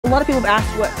lot of people have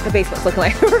asked what the basement's looking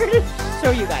like. We're gonna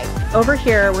show you guys. Over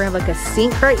here, we're gonna have like a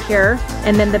sink right here,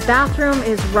 and then the bathroom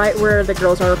is right where the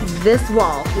girls are. This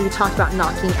wall we talked about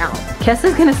knocking out.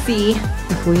 Kesley's gonna see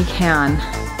if we can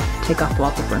take off the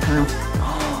wallpaper in her room.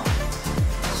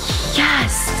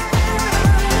 Yes!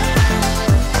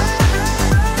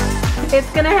 It's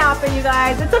gonna happen, you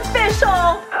guys. It's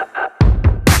official!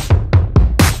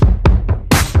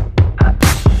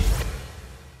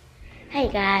 Hey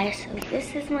guys, so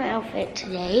this is my outfit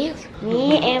today.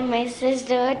 Me and my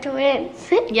sister are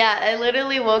twins. Yeah, I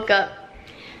literally woke up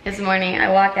this morning. I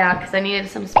walked out because I needed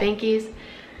some Spankies.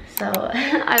 So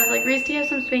I was like, Reese, do you have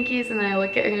some Spankies? And then I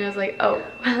look at her and I was like, oh,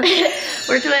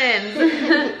 we're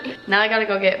twins. Now I gotta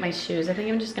go get my shoes. I think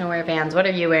I'm just gonna wear Vans. What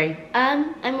are you wearing?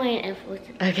 I'm wearing Air Forces.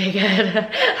 Okay, good.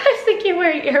 I was thinking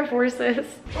wearing Air Forces.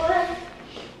 I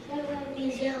love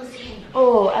these yellow sandals.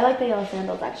 Oh, I like the yellow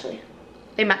sandals actually.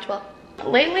 They match well.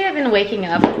 Lately I've been waking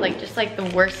up with like just like the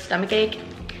worst stomach ache.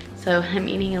 So I'm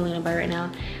eating a Luna bar right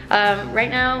now. Right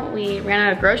now we ran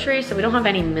out of groceries, so we don't have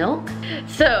any milk.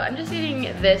 So I'm just eating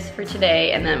this for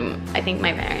today, and then I think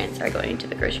my parents are going to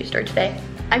the grocery store today.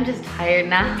 I'm just tired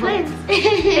now.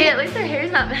 Hey, at least our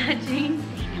hair's not matching.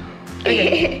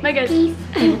 Okay, bye guys.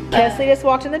 Kesley just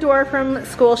walked in the door from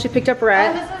school. She picked up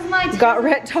Rhett. Oh, this is my got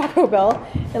Rhett Taco Bell,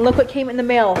 and look what came in the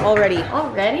mail already.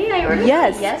 Already? I ordered it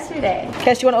yesterday.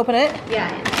 Kes, you want to open it?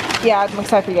 Yeah. Yeah, I'm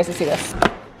excited for you guys to see this.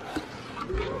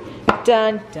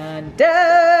 Dun, dun,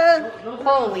 dun.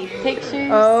 Holy pictures.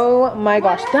 Oh my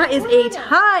gosh, that is a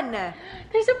ton.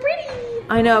 They're so pretty.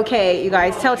 I know, okay, you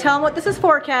guys. Tell them what this is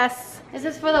for, Kes. This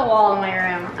is for the wall in my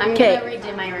room. I'm gonna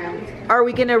redo my room. Are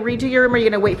we gonna redo your room, or are you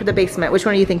gonna wait for the basement? Which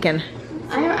one are you thinking?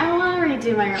 I wanna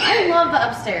redo my room. I love the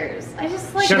upstairs. I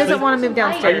just like. She doesn't want to move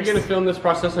downstairs. Are you gonna film this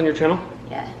process on your channel?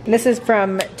 Yeah. And this is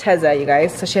from Teza, you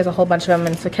guys. So she has a whole bunch of them,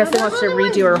 and so Kesley wants to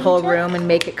redo her whole room and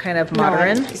make it kind of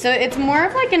modern. So it's more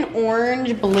of like an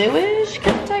orange bluish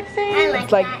kind of type thing.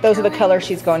 It's like those are the colors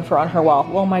she's going for on her wall.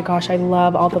 Oh my gosh, I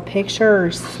love all the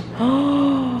pictures.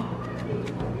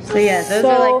 So yeah, those so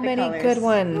are like the many colors. good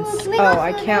ones. Oh,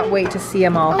 I can't wait to see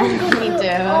them all. Me too. I'm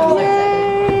so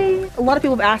excited. A lot of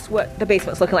people have asked what the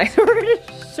basement's looking like, so we're gonna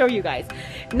show you guys.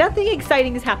 Nothing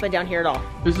exciting has happened down here at all.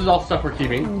 This is all stuff we're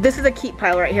keeping. This is a keep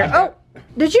pile right here. Oh,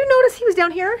 did you notice he was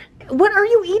down here? What are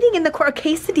you eating in the corner? A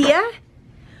quesadilla?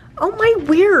 Oh my,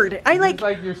 weird. I like. Is this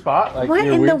like your spot? Like what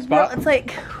your in the weird spot? world? It's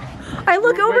like, I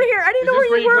look over here. I didn't know where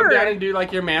you were. Is this where you come down and do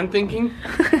like your man thinking?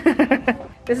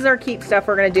 This is our keep stuff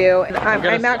we're gonna do, and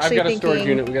I'm actually I've got a storage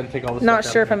thinking. unit. We gotta take all this. Not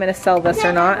stuff sure if I'm gonna sell this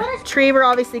or not. Tree we're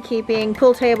obviously keeping.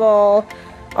 Pool table,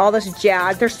 all this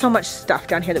jazz. There's so much stuff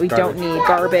down here that we don't need.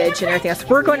 Garbage and everything else.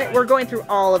 We're going through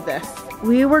all of this.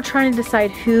 We were trying to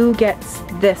decide who gets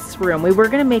this room. We were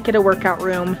gonna make it a workout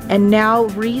room, and now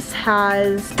Reese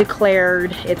has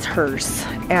declared it's hers.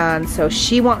 And so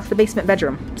she wants the basement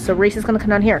bedroom. So Reese is gonna come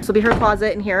down here. This will be her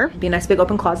closet in here. Be a nice big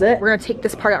open closet. We're gonna take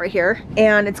this part out right here,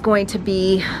 and it's going to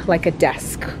be like a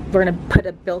desk. We're gonna put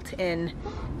a built-in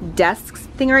desk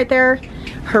thing right there.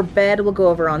 Her bed will go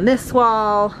over on this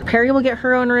wall. Perri will get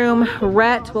her own room.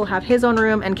 Rhett will have his own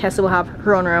room, and Kesley will have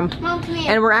her own room. Mom, come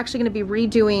here. And we're actually gonna be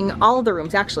redoing all of the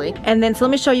rooms actually. And then so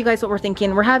let me show you guys what we're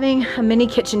thinking. We're having a mini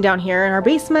kitchen down here in our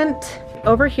basement.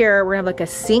 Over here, we're gonna have like a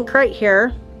sink right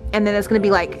here. And then it's gonna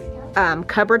be like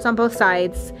cupboards on both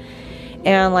sides,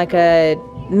 and like a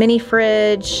mini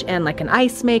fridge and like an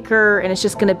ice maker. And it's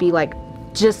just gonna be like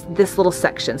just this little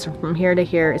section. So from here to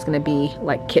here is gonna be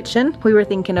like kitchen. We were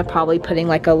thinking of probably putting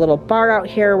like a little bar out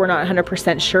here. We're not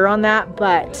 100% sure on that,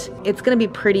 but it's gonna be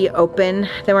pretty open.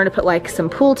 Then we're gonna put like some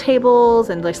pool tables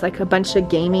and just like a bunch of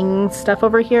gaming stuff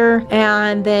over here.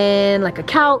 And then like a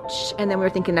couch. And then we were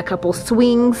thinking a couple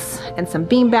swings and some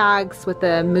bean bags with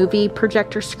a movie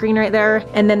projector screen right there.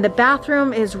 And then the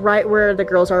bathroom is right where the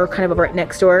girls are, kind of over right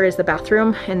next door is the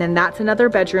bathroom. And then that's another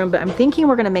bedroom, but I'm thinking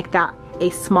we're gonna make that a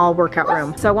small workout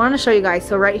room. So I wanted to show you guys,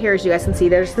 so right here, as you guys can see,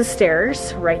 there's the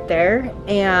stairs right there,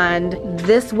 and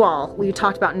this wall we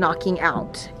talked about knocking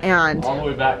out, and all the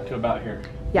way back to about here.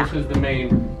 Yeah. This is the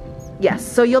main. Yes,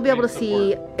 so you'll be able to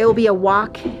see, it will be a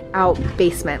walk out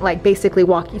basement, like basically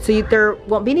walking, so there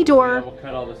won't be any door. Yeah, we'll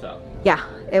cut all this out. Yeah,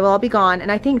 it will all be gone,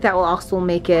 and I think that will also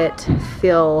make it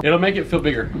feel... It'll make it feel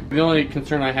bigger. The only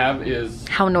concern I have is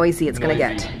how noisy it's gonna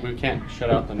get. We can't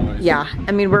shut out the noise. Yeah,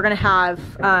 I mean, we're gonna have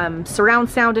surround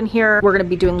sound in here. We're gonna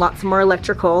be doing lots more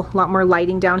electrical, a lot more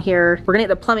lighting down here. We're gonna get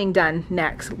the plumbing done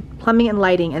next. Plumbing and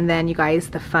lighting, and then you guys,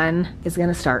 the fun is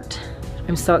gonna start.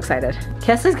 I'm so excited.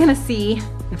 Kesley's gonna see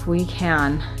if we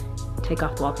can take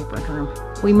off the wallpaper in her room.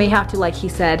 We may have to, like he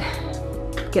said,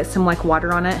 get some like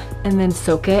water on it and then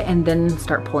soak it and then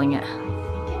start pulling it.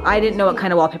 I didn't know what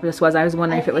kind of wallpaper this was. I was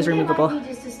wondering if it was removable.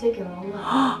 Just a sticker.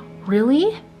 Look.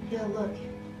 Really? Yeah, look.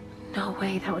 No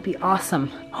way, that would be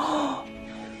awesome.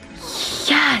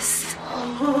 Yes!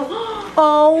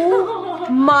 Oh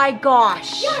my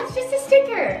gosh. Yeah, it's just a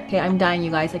sticker. Okay, I'm dying, you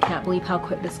guys. I can't believe how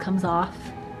quick this comes off.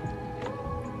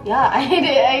 Yeah,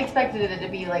 I expected it to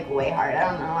be like way hard. I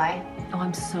don't know why. Oh,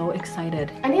 I'm so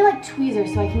excited. I need like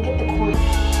tweezers so I can get the corner.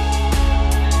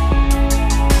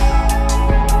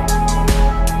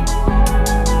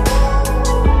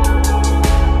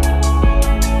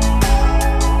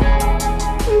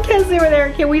 Kesley were there.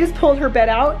 Okay, we just pulled her bed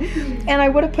out, and I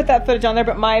would have put that footage on there,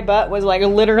 but my butt was like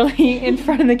literally in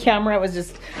front of the camera. It was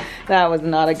just, that was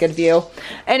not a good view.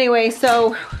 Anyway,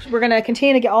 so we're gonna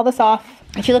continue to get all this off.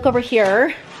 If you look over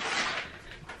here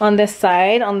on this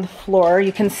side, on the floor,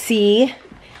 you can see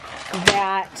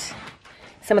that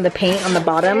some of the paint on the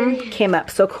bottom came up.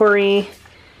 So Corey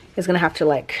is gonna have to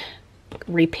like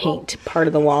repaint part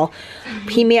of the wall.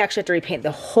 He may actually have to repaint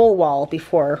the whole wall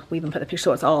before we even put the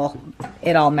picture, so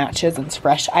it all matches and it's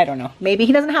fresh. I don't know. Maybe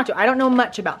he doesn't have to. I don't know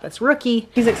much about this. Rookie.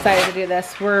 He's excited to do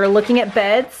this. We're looking at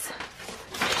beds.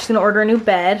 She's gonna order a new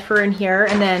bed for in here,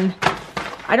 and then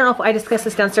I don't know if I discussed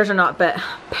this downstairs or not, but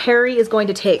Perri is going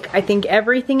to take, I think,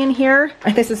 everything in here.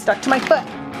 I think this is stuck to my foot.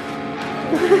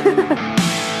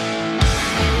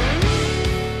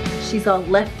 She's all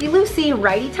lefty-loosey,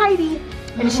 righty-tighty.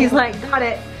 And she's like, got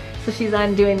it. So she's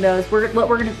undoing those. What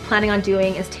we're planning on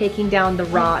doing is taking down the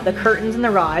curtains and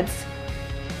the rods,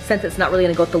 since it's not really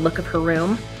gonna go with the look of her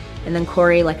room. And then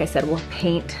Corey, like I said, will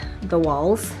paint the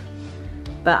walls.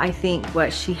 But I think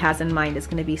what she has in mind is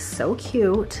gonna be so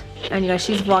cute. And you guys,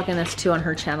 she's vlogging this too on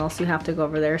her channel, so you have to go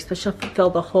over there. So she'll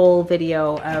film the whole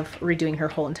video of redoing her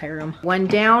whole entire room. One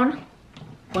down,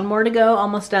 one more to go,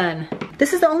 almost done.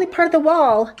 This is the only part of the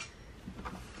wall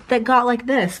that got like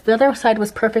this. The other side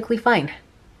was perfectly fine.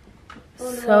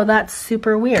 So that's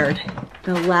super weird.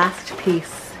 The last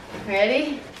piece.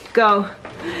 Ready? Go.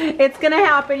 It's gonna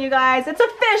happen, you guys. It's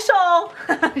official.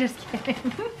 I'm just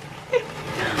kidding.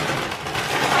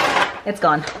 It's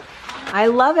gone. I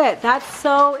love it. That's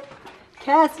so,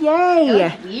 Cass, yay.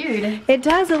 That was weird. It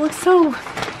does, it looks so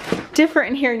different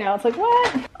in here now. It's like,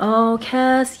 what? Oh,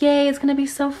 Cass, yay, it's gonna be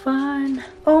so fun.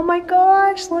 Oh my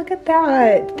gosh, look at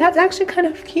that. That's actually kind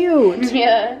of cute.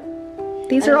 Yeah.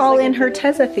 These are all in her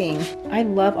Tezza thing. I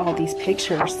love all these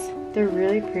pictures. They're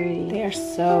really pretty. They are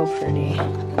so pretty.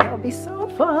 That'll be so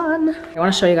fun. I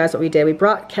wanna show you guys what we did. We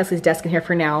brought Kesley's desk in here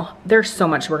for now. There's so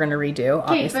much we're gonna redo,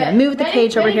 obviously. I moved the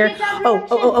cage over here. Oh,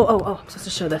 I'm supposed to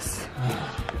show this.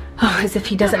 Oh, as if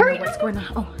he doesn't know what's going on.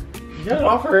 Oh. You got it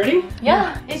off already?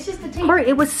 Yeah, it's just the tape. Corey,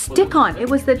 it was stick-on. It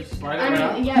was the,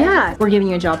 yeah. We're giving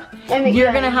you a job.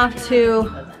 You're gonna have to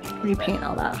repaint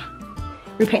all that.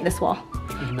 Repaint this wall.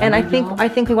 And I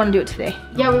think we want to do it today.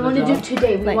 Yeah, we want to do it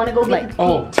today. We want to go get the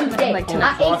paint today. Like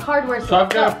Not Ace Hardware. So I've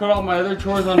got to put all my other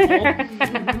chores on hold?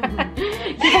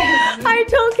 I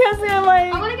told Kesley, I'm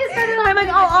like, I want to get started on. I'm like,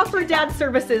 I'll offer dad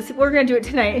services. We're gonna do it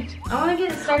tonight. I want to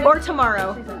get started. Or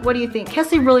tomorrow. What do you think?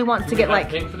 Kesley really wants to get like,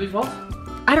 paint for these walls?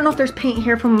 I don't know if there's paint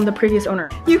here from the previous owner.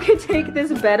 You could take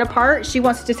this bed apart. She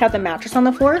wants to just have the mattress on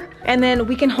the floor. And then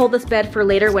we can hold this bed for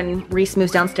later when Reese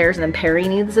moves downstairs and then Perri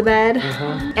needs a bed.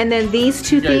 And then these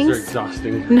two things. You guys are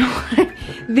exhausting. No,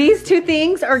 these two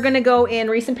things are gonna go in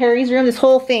Reese and Perri's room. This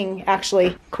whole thing,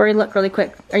 actually. Corey, look really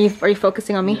quick. Are you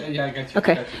focusing on me? Yeah, I got you.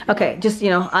 Okay, okay, just, you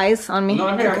know, eyes on me. No,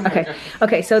 I'm here. Okay,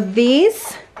 okay, so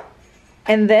these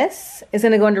and this is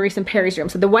gonna go into Reese and Perri's room.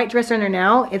 So the white dresser in there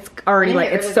now, it's already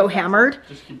like, it's so hammered.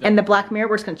 And the black mirror,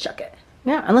 we're just gonna chuck it.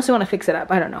 Yeah, unless we wanna fix it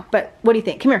up, I don't know. But what do you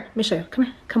think? Come here, let me show you. Come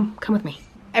here, come with me.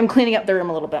 I'm cleaning up the room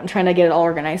a little bit. I'm trying to get it all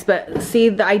organized. But see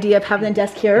the idea of having the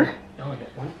desk here?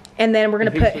 And then we're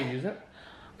gonna put,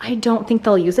 I don't think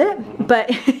they'll use it,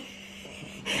 but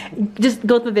just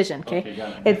go with the vision,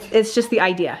 okay? It's just the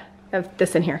idea of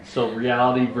this in here. So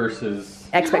reality versus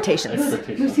expectations.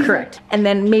 Correct. And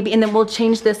then we'll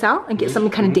change this out and get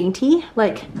something kind of dainty,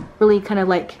 like really kind of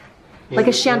like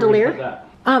a chandelier.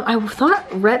 I thought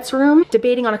Rhett's room,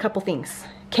 debating on a couple things.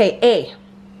 Okay, A,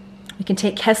 we can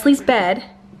take Kesley's bed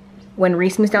when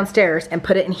Reese moves downstairs and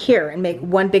put it in here and make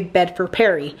one big bed for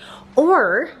Perri.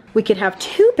 Or we could have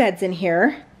two beds in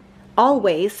here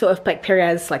always, so if like Perri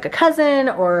has like a cousin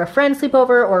or a friend sleep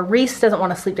over, or Reese doesn't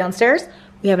want to sleep downstairs,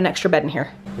 we have an extra bed in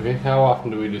here. Okay, how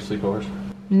often do we do sleepovers?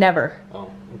 Never.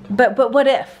 Oh, okay. But what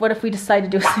if? What if we decide to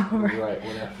do a sleepover? Right,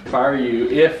 what if? If I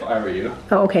were you,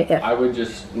 Oh, okay, if. I would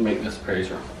just make this Perri's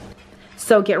room.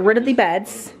 So get rid of the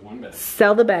beds, One bed.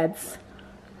 sell the beds,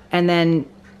 and then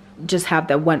just have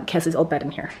the one Kesley's old bed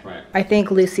in here. Right. I think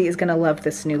Lucy is gonna love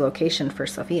this new location for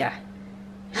Sophia.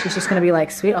 She's just gonna be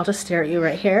like, sweet, I'll just stare at you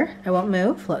right here. I won't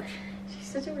move, look. She's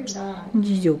such a weird dog.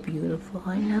 She's so beautiful.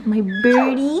 I love my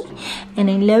birdie, and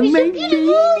I love my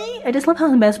baby. I just love how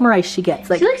mesmerized she gets.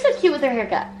 Like, She looks so cute with her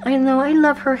haircut. I know, I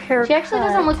love her hair. She actually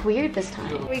doesn't look weird this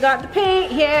time. We got the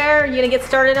paint here. You gonna get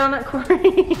started on it,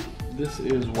 Corey? This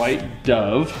is white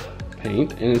Dove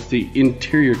paint, and it's the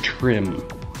interior trim.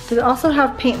 Does it also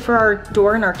have paint for our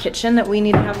door in our kitchen that we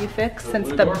need to have you fix since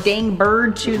the dang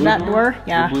bird chewed that door?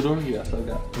 Yeah. The blue door? Yes, I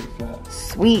got paint for that.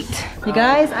 Sweet. You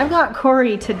guys, I've got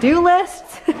Corey to-do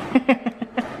lists.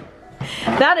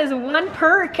 That is one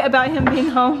perk about him being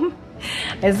home,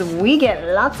 is we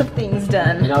get lots of things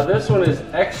done. Now this one is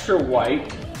extra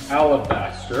white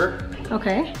alabaster.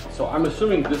 Okay. So I'm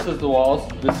assuming this is the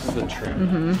walls, this is the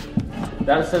trim.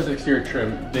 That says exterior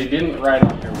trim. They didn't write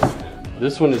on here what it is.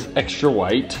 This one is extra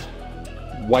white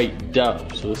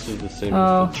Dove. So this is the same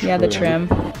as the trim. Yeah, the trim.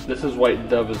 This is white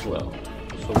Dove as well.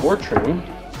 So more trim.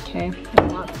 Okay,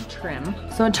 lots of trim.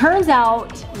 So it turns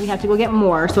out we have to go get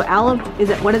more. So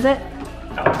what is it?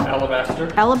 Alabaster.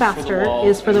 Alabaster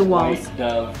is for the walls. White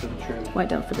Dove for the trim. White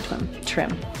Dove for the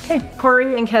trim. Okay,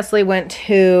 Corey and Kesley went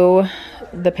to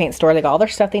the paint store. They got all their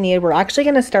stuff they needed. We're actually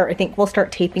gonna start, I think we'll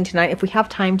start taping tonight. If we have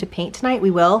time to paint tonight, we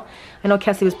will. I know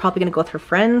Kesley was probably gonna go with her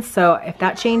friends, so if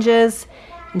that changes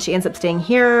and she ends up staying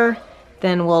here,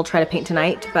 then we'll try to paint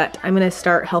tonight. But I'm gonna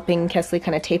start helping Kesley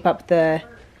kind of tape up the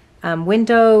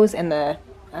windows and the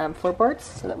floorboards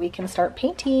so that we can start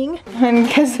painting. And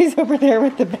Kesley's over there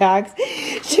with the bags.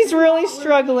 She's really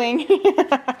struggling. Well,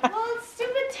 it's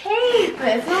stupid tape.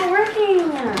 It's not working.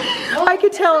 Well, I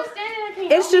could tell.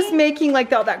 It's just making like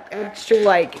that extra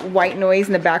like white noise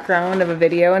in the background of a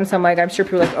video, and so I'm sure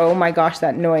people are like, oh my gosh,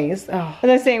 that noise. Oh. As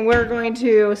I was saying, we're going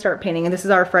to start painting, and this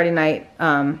is our Friday night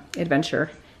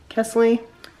adventure. Kesley, are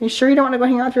you sure you don't want to go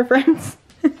hang out with your friends?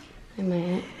 I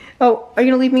might. Oh, are you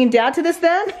gonna leave me and Dad to this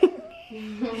then?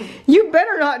 You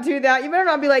better not do that. You better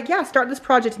not be like, yeah, start this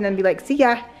project and then be like, see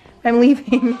ya, I'm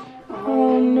leaving.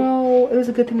 Oh no, it was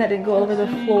a good thing that didn't go all over the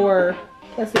floor.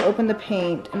 Kesley opened the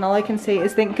paint, and all I can say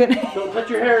is thank goodness. Don't touch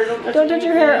your hair. Don't touch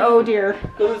your hair. Oh dear.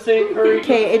 Go to the sink, hurry.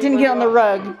 Okay, it didn't get on the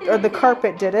rug or the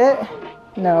carpet, did it?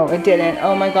 No, it didn't.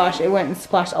 Oh my gosh, it went and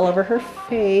splashed all over her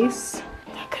face.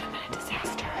 That could have been a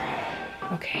disaster.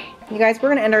 Okay. You guys, we're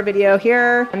gonna end our video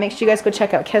here. And make sure you guys go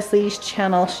check out Kesley's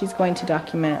channel. She's going to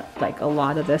document like a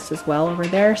lot of this as well over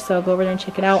there. So go over there and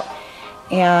check it out.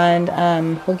 And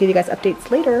we'll give you guys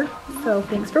updates later. So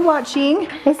thanks for watching.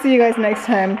 We'll see you guys next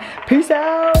time. Peace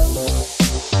out.